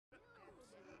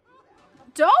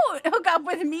Don't hook up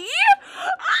with me.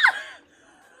 Ah!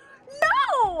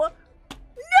 No.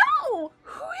 No.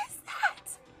 Who is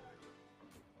that?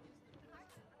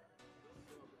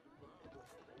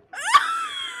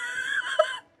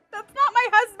 That's not my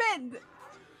husband.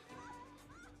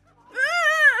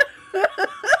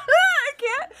 I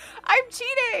can't. I'm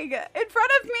cheating in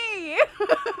front of me.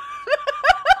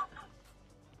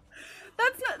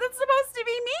 That's supposed to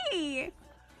be me.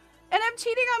 And I'm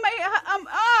cheating on my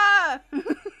Who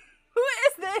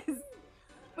is this?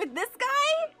 With this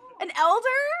guy? An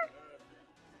elder?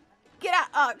 Get out.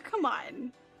 Oh, come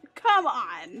on. Come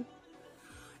on.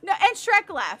 No, and Shrek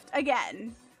left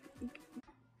again.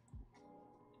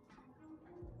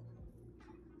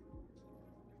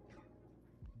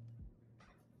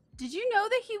 Did you know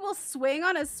that he will swing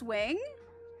on a swing?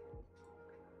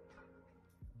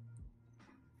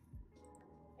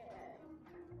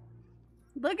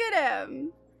 Look at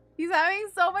him. He's having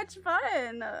so much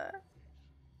fun.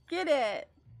 Get it.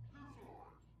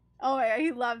 Oh my god,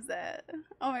 he loves it.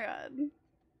 Oh my god.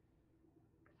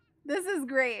 This is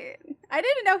great. I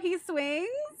didn't know he swings.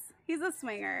 He's a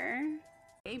swinger.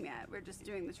 Game yet. We're just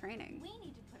doing the training. We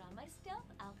need to put on my stealth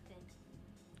outfit.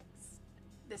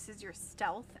 This is your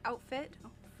stealth outfit?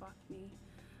 Oh, fuck me.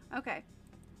 Okay.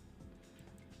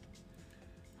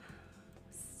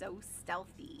 So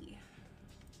stealthy.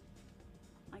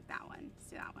 Like that one. Let's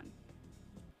do that one.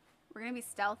 We're gonna be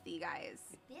stealthy, guys.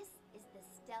 This is the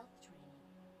stealth training.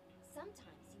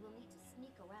 Sometimes you will need to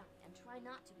sneak around and try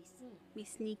not to be seen. Be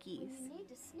sneakies. When you need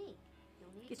to sneak,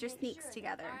 you'll need Get to your make sneaks sure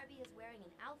together. that Barbie is wearing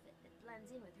an outfit that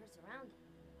blends in with her surroundings.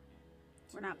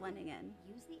 We're not blending in.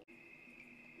 Use the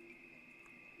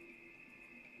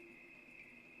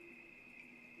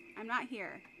I'm not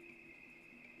here.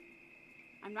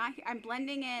 I'm not here. I'm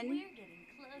blending in. We're getting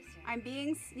closer. I'm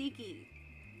being sneaky.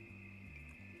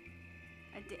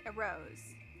 A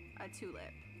rose. A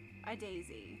tulip. A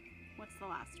daisy. What's the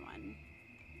last one?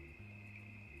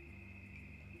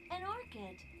 An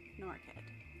orchid. An orchid.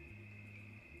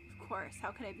 Of course.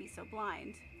 How could I be so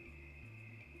blind?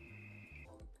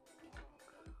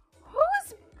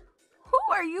 Who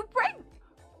are you pregnant?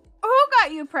 Who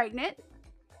got you pregnant?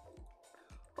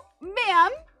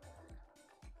 Ma'am?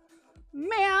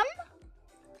 Ma'am?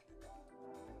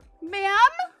 Ma'am?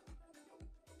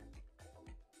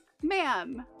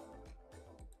 Ma'am?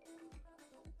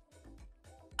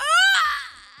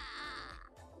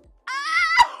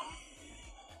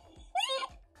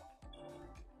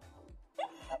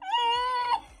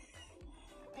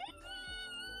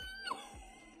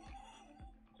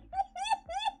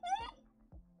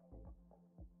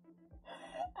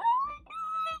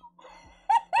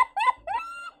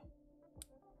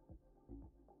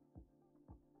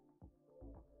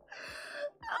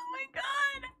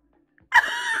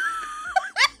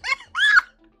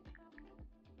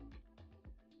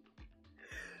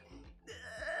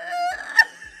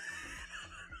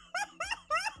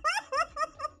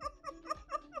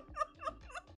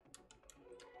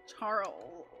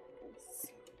 Charles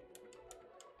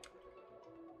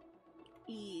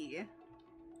E.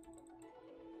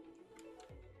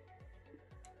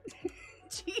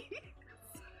 Jeez.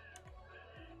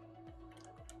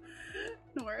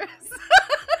 Norris.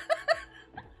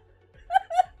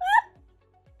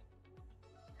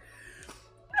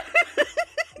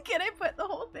 Can I put the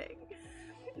whole thing?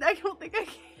 I don't think I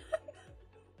can.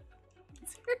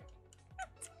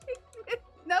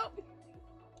 Nope.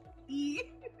 E.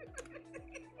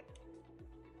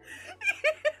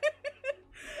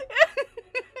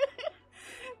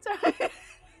 Sorry.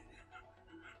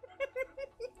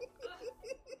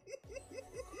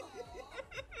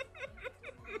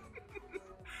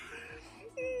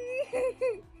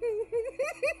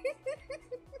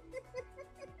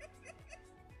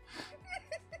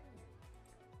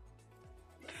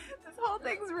 This whole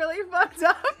thing's really fucked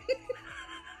up.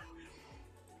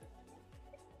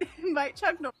 Invite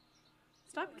Chuck Norris.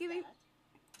 Stop giving.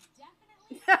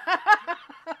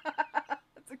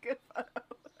 That's a good photo.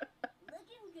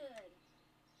 Looking good.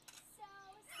 So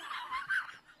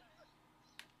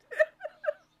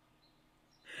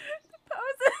The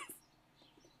poses.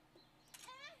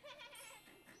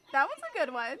 That was a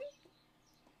good one.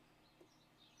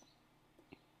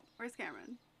 Where's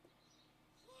Cameron?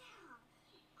 Yeah.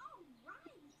 All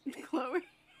right. Chloe.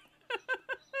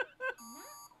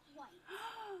 Not quite.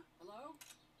 Hello?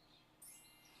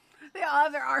 They all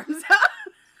have their arms out.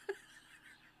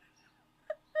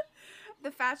 The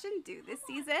fashion do this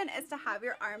season is to have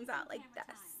your arms out like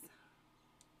this.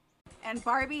 And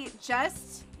Barbie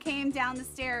just came down the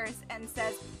stairs and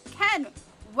says, Ken,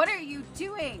 what are you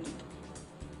doing?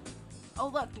 Oh,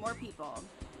 look, more people.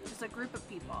 Just a group of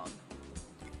people.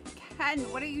 Ken,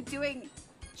 what are you doing?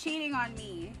 Cheating on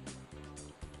me.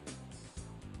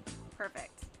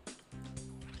 Perfect.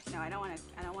 No, I don't want to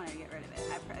get rid of it.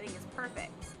 I think it's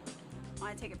perfect. I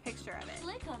want to take a picture of it.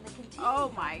 Click on the continue.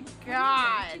 Oh my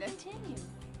god. Continue.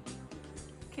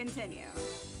 Continue.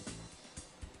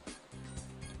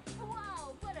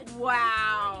 Wow, what a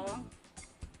Wow.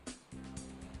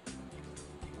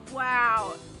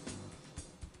 Wow.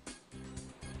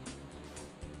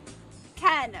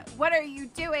 Ken, what are you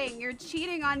doing? You're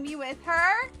cheating on me with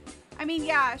her? I mean,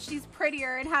 yeah, she's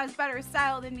prettier and has better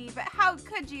style than me, but how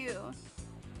could you?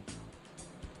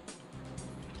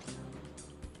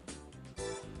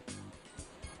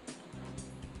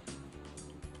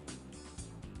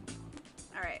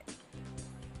 All right.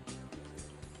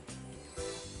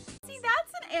 See,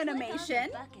 that's an animation.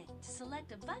 Click on the bucket to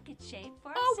select a bucket shape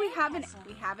for Oh, a we have an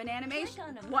sandcastle. animation. Click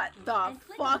on a What bucket the and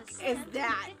click on fuck the is sand to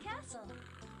that? make a castle.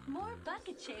 More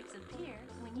bucket shapes appear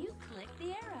when you click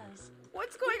the arrows.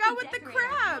 What's You going can on with the decorate our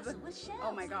crab? castle with shells,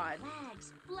 Oh my god.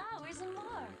 flags, flowers, and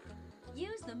more.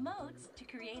 Use the moats to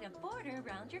create a border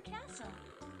around your castle.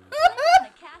 Click on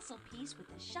the castle piece with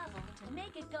the shovel to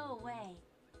make it go away.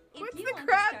 If What's you the want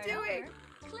crab to start doing? over,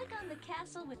 click on the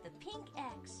castle with the pink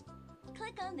X.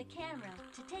 Click on the camera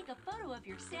to take a photo of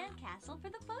your sandcastle for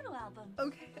the photo album.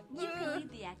 Okay. You can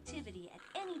leave the activity at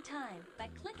any time by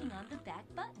clicking on the back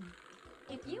button.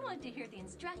 If you want to hear the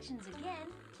instructions again,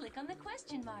 click on the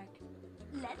question mark.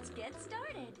 Let's get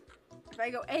started. If I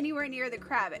go anywhere near the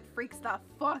crab, it freaks the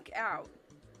fuck out.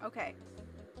 Okay.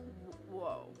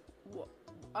 Whoa. Whoa.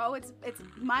 Oh, it's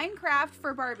Minecraft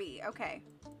for Barbie. Okay.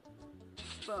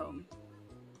 Boom.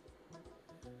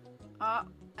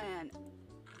 And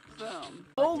boom.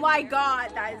 Oh my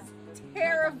god, that is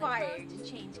terrifying. To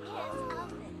change Ken's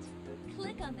outfit.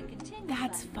 Click on the continue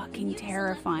That's button fucking and you select the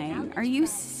terrifying. outfit Are you type.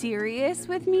 serious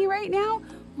with me right now?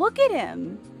 Look at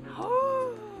him.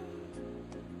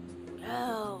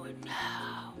 No,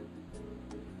 no.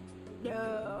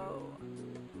 No.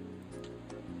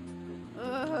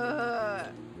 Ugh.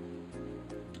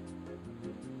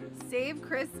 Save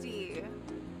Christy.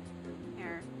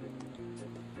 Here.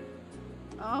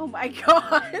 Oh my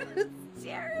god. It's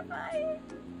terrifying.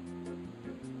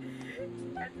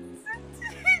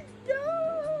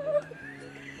 No.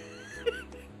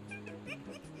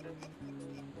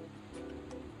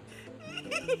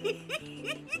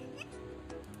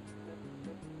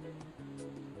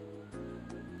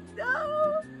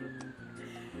 No.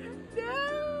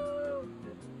 No.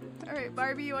 All right,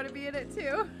 Barbie, you want to be in it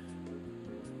too?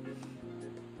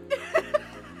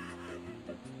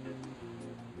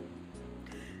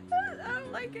 I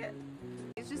don't like it.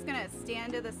 He's just gonna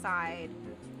stand to the side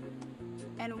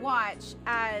and watch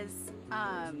as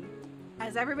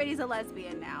everybody's a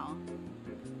lesbian now.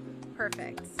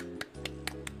 Perfect.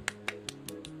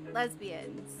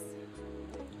 Lesbians.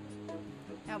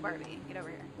 No, Barbie, get over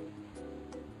here.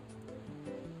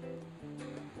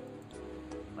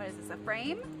 What is this, a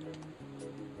frame?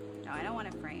 No, I don't want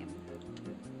a frame.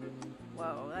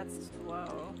 Whoa, that's,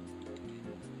 whoa.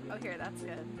 Oh, here, that's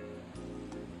good.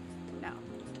 No. All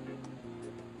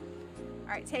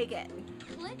right, take it.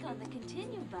 Click on the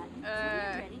continue button when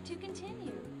you're ready to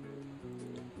continue.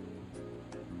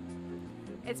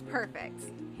 It's perfect.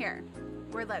 Here,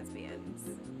 we're lesbians.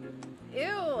 Ew.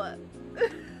 I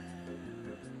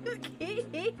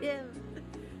hate him.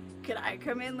 Could I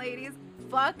come in, ladies?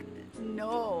 Fuck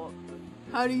no.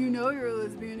 How do you know you're a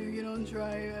lesbian if you don't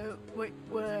try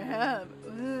what I have?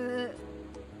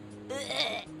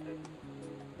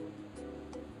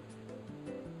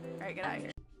 Alright, get out of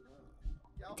here.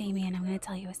 Damien, I'm going to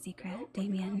tell you a secret.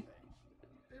 Damien,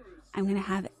 I'm going to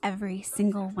have every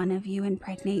single one of you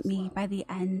impregnate me by the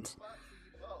end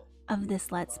of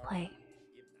this Let's Play.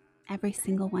 Every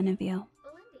single one of you.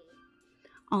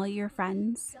 All your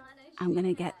friends, I'm going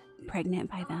to get pregnant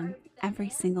by them. Every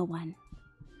single one.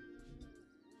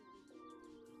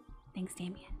 Thanks,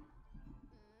 Damien.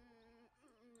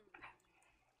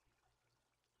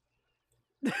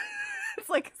 It's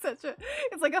like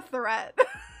a threat.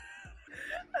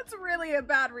 That's really a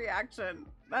bad reaction.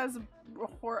 That's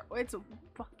it's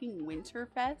fucking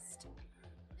Winterfest.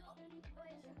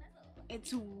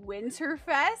 It's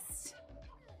Winterfest.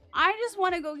 I just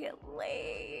want to go get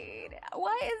laid.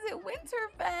 Why is it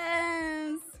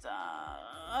Winterfest?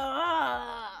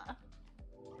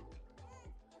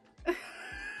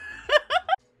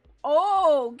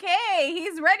 Okay,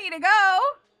 he's ready to go.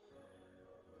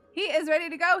 He is ready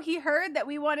to go. He heard that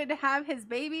we wanted to have his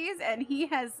babies, and he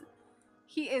is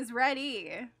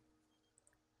ready.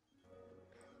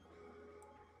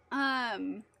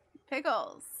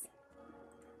 Pickles.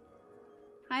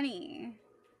 Honey.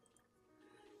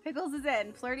 Pickles is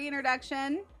in. Flirty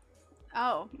introduction.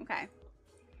 Oh, okay.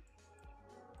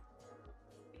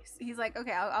 He's like,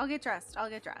 okay, I'll get dressed. I'll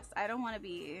get dressed. I don't want to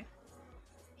be...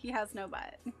 He has no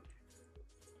butt.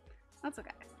 That's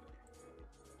okay.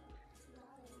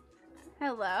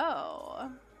 Hello.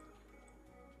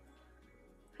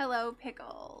 Hello,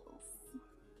 Pickles.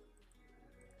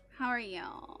 How are you?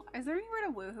 Is there anywhere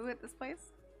to woohoo at this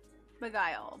place?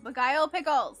 Beguile. Beguile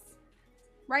Pickles.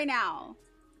 Right now.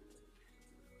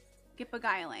 Get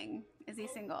beguiling. Is he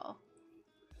single?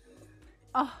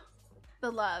 Oh,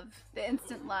 the love. The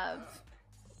instant love.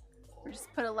 Or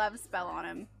just put a love spell on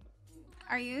him.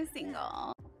 Are you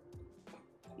single?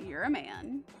 You're a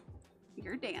man.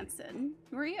 You're dancing.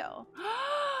 Who are you?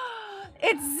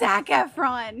 It's Zac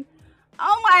Efron.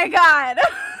 Oh my god.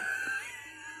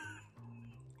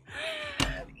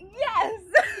 Yes.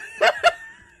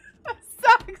 I'm so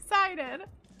excited.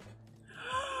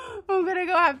 I'm gonna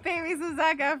go have babies with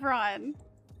Zac Efron.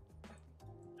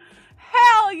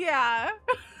 Hell yeah.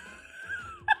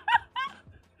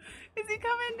 Is he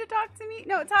coming to talk to me?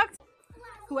 No, talk to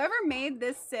whoever made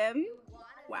this sim.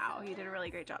 Wow, he did a really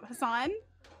great job. Hassan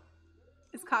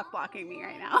is cock blocking me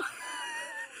right now.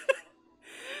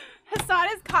 Hassan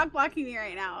is cock blocking me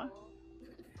right now.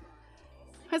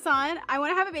 Hassan, I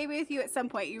want to have a baby with you at some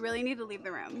point. You really need to leave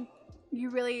the room. You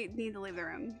really need to leave the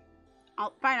room.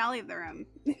 Fine, I'll leave the room.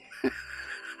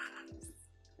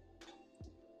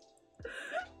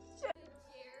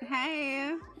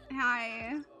 Hey.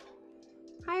 Hi.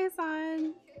 Hi,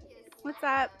 Hassan. What's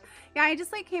up? Yeah, I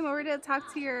just like came over to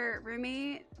talk to your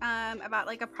roommate about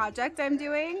like a project I'm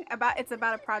doing. It's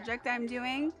about a project I'm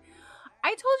doing. I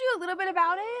told you a little bit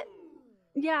about it.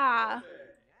 Yeah.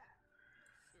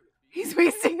 He's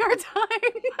wasting our time.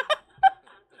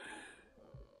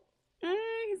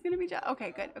 He's gonna be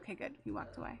okay, good. Okay, good. He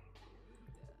walked away.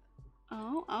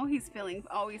 Oh, he's feeling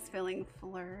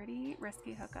flirty.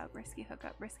 Risky hookup, risky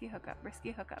hookup, risky hookup,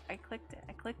 risky hookup. I clicked it.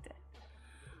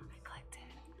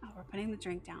 Oh, we're putting the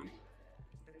drink down.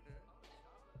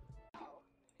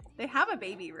 They have a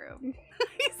baby room.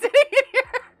 He's sitting in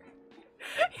here.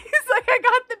 He's like, I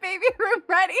got the baby room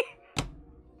ready.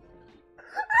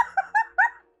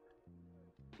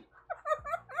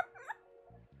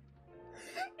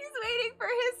 He's waiting for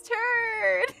his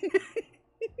turn.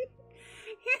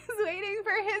 He's waiting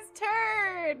for his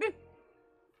turn.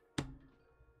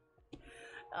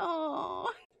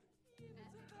 Oh.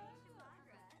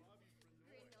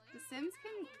 The Sims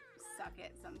can suck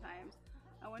it sometimes.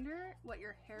 I wonder what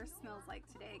your hair smells like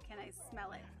today. Can I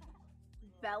smell it?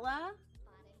 Bella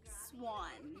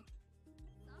Swan.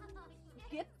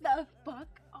 Get the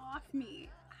fuck off me.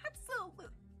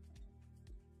 Absolute.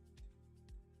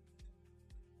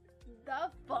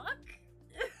 The fuck?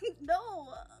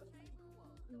 No.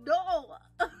 No.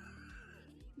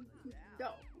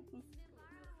 No.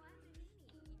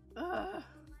 Ugh.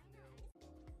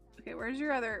 Okay, where's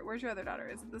your other daughter?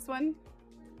 Is it this one?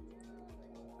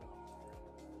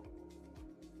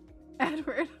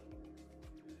 Edward.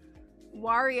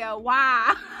 Wario,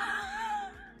 wow.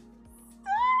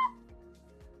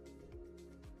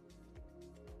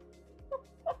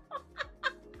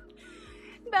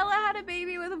 Bella had a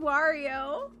baby with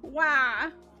Wario.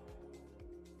 Wow.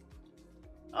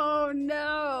 Oh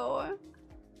no.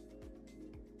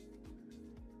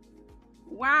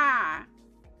 Wow.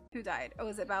 Who died? Oh,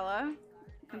 is it Bella?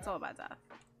 Console about death.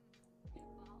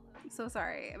 I'm so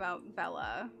sorry about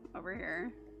Bella over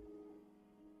here.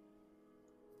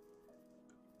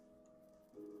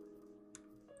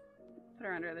 Put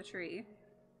her under the tree.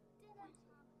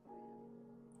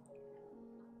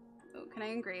 Oh, can I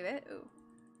engrave it? Oh.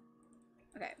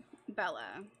 Okay,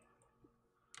 Bella.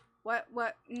 What?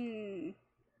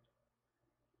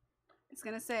 It's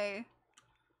gonna say,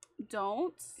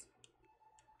 don't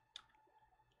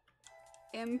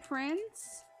imprint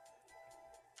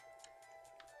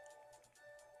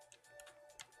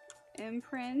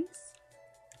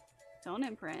don't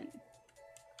imprint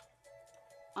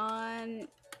on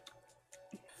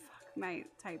my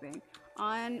typing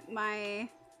on my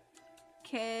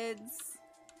kids.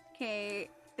 Okay,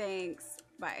 thanks,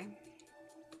 bye.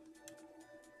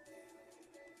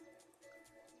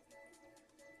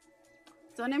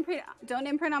 Don't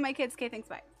imprint on my kids. Okay, thanks,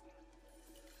 bye.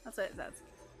 That's what it says.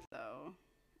 So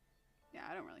yeah,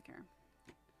 I don't really care.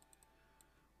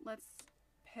 Let's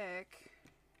pick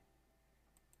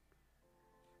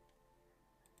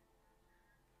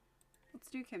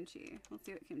do Kimchi. Let's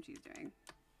see what Kimchi's doing.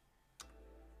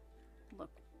 Look.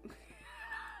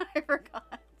 I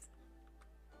forgot.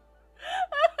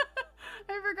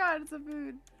 I forgot it's a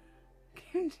food.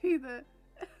 Kimchi the...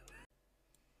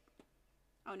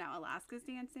 Oh, now Alaska's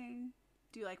dancing.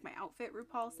 Do you like my outfit,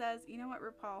 RuPaul says. You know what,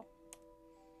 RuPaul?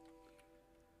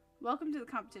 Welcome to the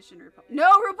competition, RuPaul. No,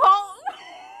 RuPaul!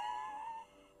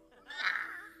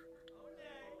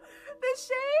 The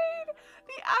shade!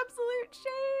 The absolute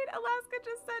shade! Alaska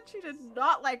just said she did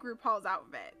not like RuPaul's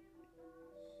outfit.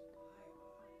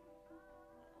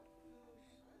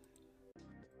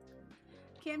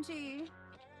 Kimchi.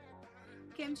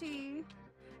 Kimchi.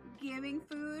 Giving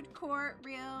food court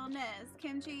realness.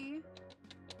 Kimchi.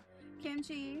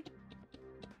 Kimchi.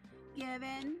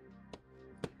 Giving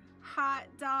hot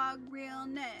dog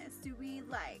realness. Do we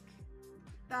like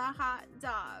the hot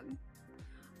dog?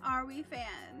 Are we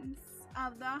fans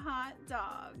of the hot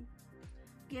dog?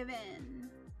 Given.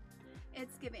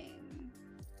 It's giving.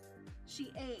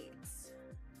 She ate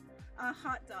a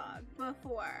hot dog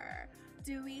before.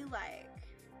 Do we like?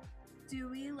 Do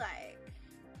we like?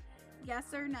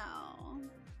 Yes or no?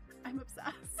 I'm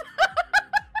obsessed.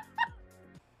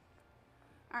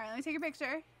 All right, let me take a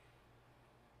picture.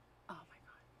 Oh my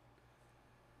God.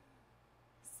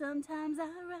 Sometimes I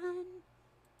run.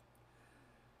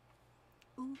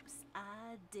 Oops,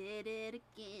 I did it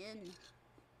again.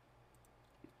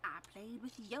 I played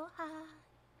with your heart.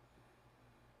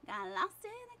 Got lost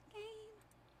in a game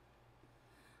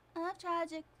of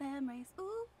tragic memories.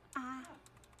 Ooh,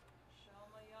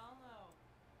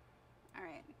 All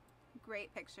right.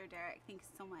 Great picture, Derek. Thanks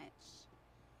so much.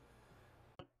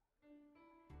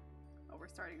 Oh, we're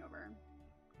starting over.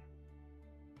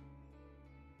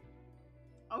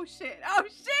 Oh, shit. Oh,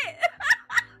 shit.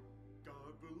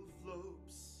 Gargle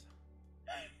flops,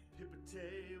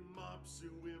 hippite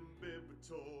mopsu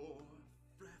imbebator,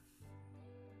 fref.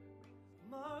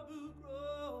 Marbu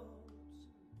grows,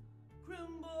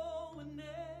 crimble winesh,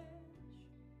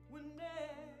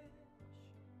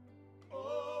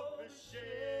 oh, the shade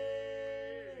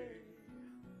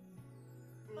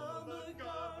of the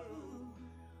garble,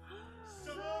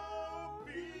 so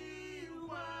be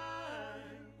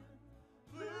wine,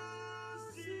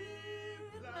 Lucy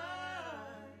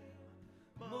blind,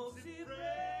 mopsy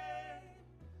brain,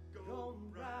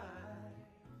 gone right,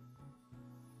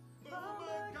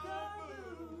 Mama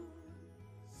garble,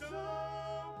 so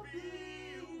be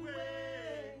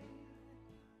way,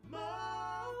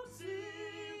 mopsy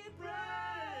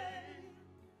brain,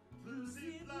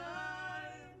 Lucy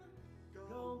blind,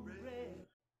 gone red.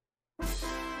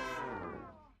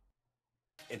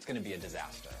 It's going to be a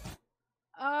disaster.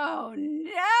 Oh,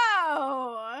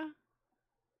 no.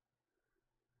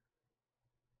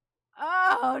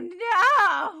 Oh,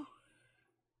 no.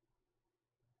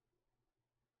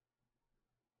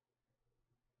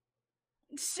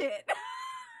 Shit.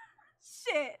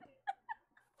 Shit.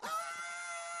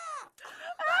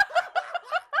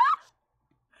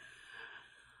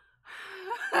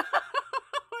 Oh,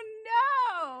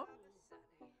 no.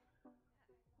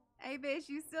 Hey, bitch,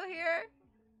 you still here?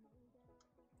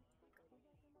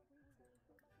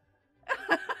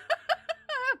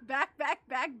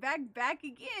 Back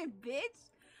again,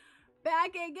 bitch. Back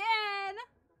again.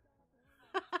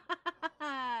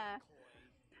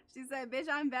 She said, bitch,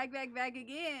 I'm back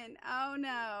again. Oh,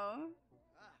 no.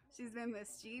 She's been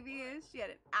mischievous. She had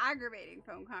an aggravating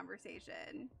phone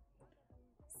conversation.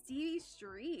 Stevie's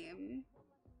stream.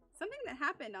 Something that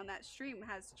happened on that stream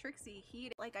has Trixie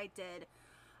heated. Like, I did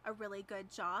a really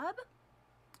good job,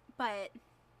 but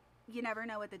you never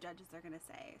know what the judges are going to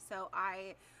say. So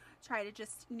I try to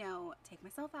just, you know, take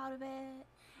myself out of it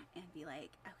and be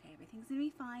like, okay, everything's going to be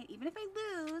fine. Even if I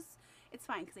lose, it's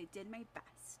fine because I did my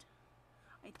best.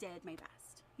 I did my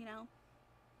best, you know?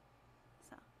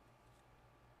 So.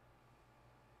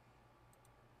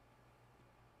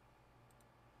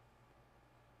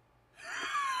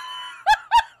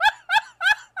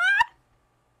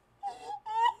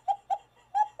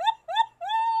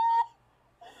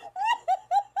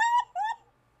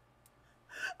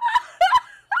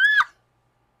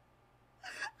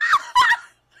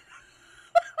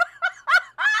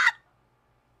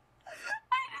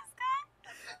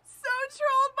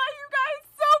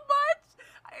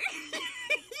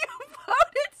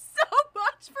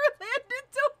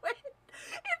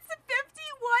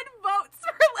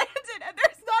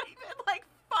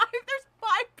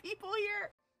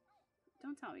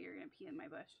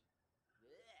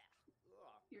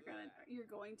 You're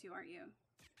going to, aren't you?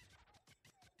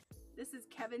 This is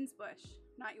Kevin's bush,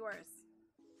 not yours.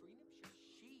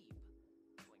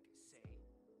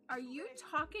 Are you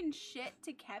talking shit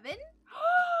to Kevin?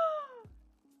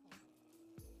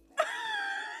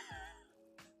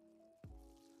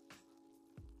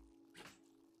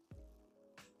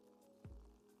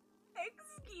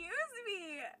 Excuse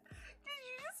me. Did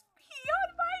you just pee on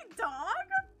my dog?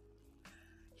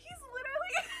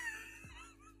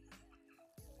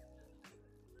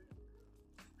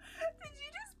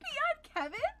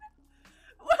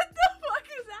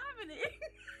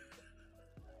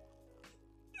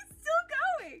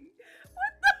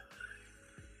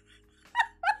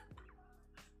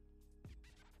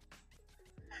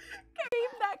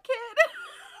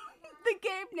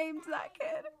 that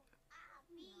kid.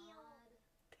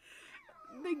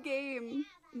 The game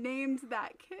named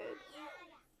that kid.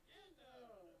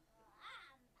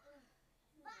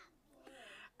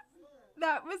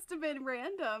 That must have been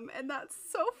random, and that's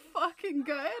so fucking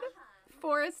good.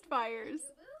 Forest fires.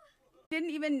 Didn't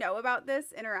even know about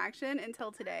this interaction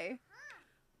until today.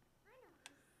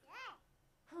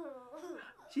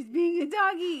 She's being a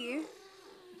doggy.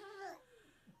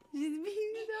 She's being a doggy.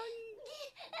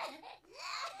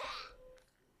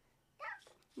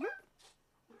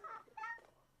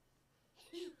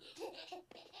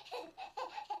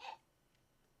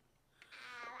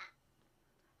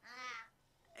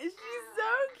 She's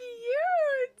so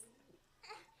cute.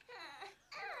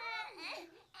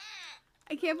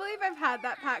 I can't believe I've had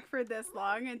that pack for this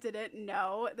long and didn't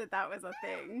know that that was a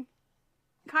thing.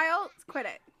 Kyle, quit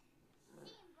it.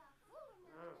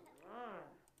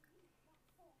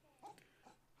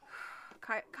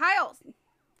 Kyle! Stop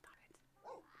it.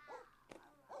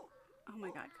 Oh my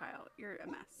god, Kyle. You're a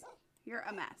mess. You're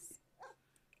a mess.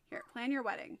 Here, plan your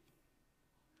wedding.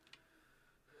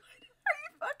 Are you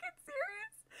fucking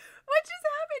serious? What just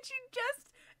happened? She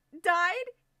just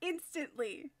died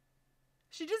instantly.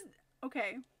 She just...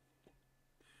 Okay.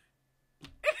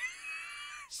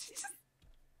 She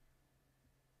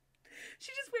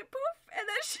just went poof, and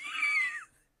then she...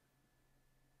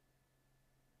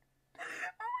 Oh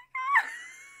my god.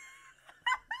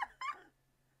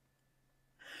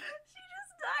 She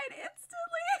just died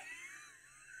instantly.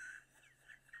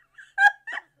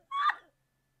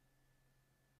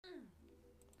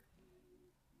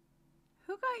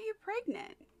 Who got you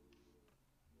pregnant?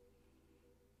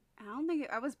 I don't think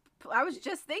I was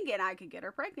just thinking I could get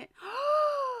her pregnant.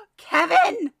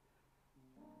 Kevin!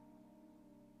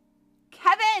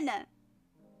 Kevin!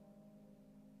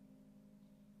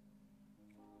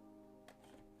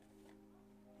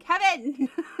 Kevin!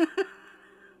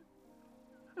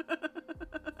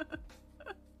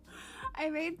 I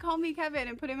made Call Me Kevin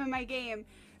and put him in my game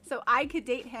so I could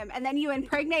date him, and then you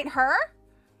impregnate her?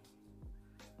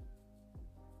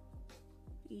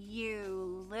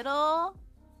 You little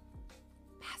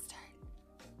bastard.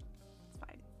 It's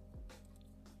fine.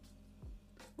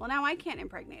 Well, now I can't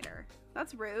impregnate her.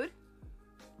 That's rude.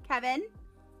 Kevin?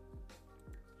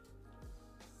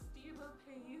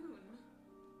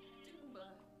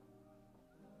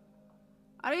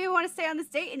 I don't even want to stay on this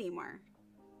date anymore.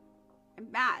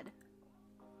 I'm mad.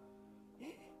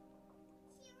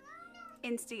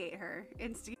 Instigate her.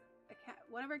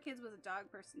 One of our kids was a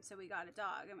dog person, so we got a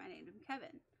dog, and I named him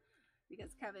Kevin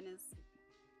because Kevin is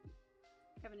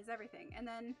everything. And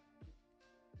then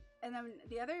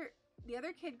the other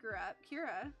kid grew up,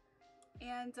 Kira,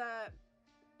 and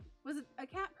was a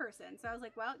cat person. So I was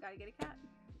like, well, gotta get a cat.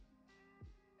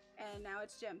 And now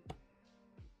it's Jim.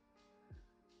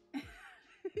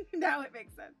 Now it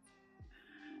makes sense.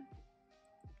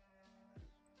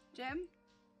 Jim?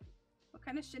 What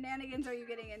kind of shenanigans are you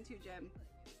getting into, Jim?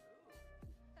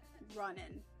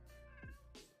 Running.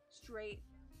 Straight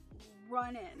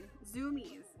running.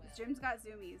 Zoomies. Jim's got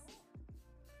zoomies.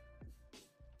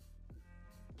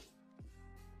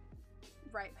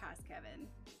 Right past Kevin.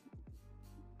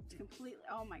 Completely.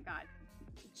 Oh my god.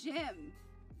 Jim!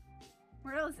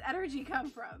 Where does this energy come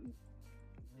from?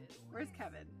 Where's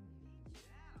Kevin?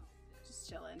 Just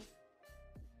chilling.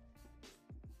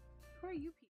 Who are you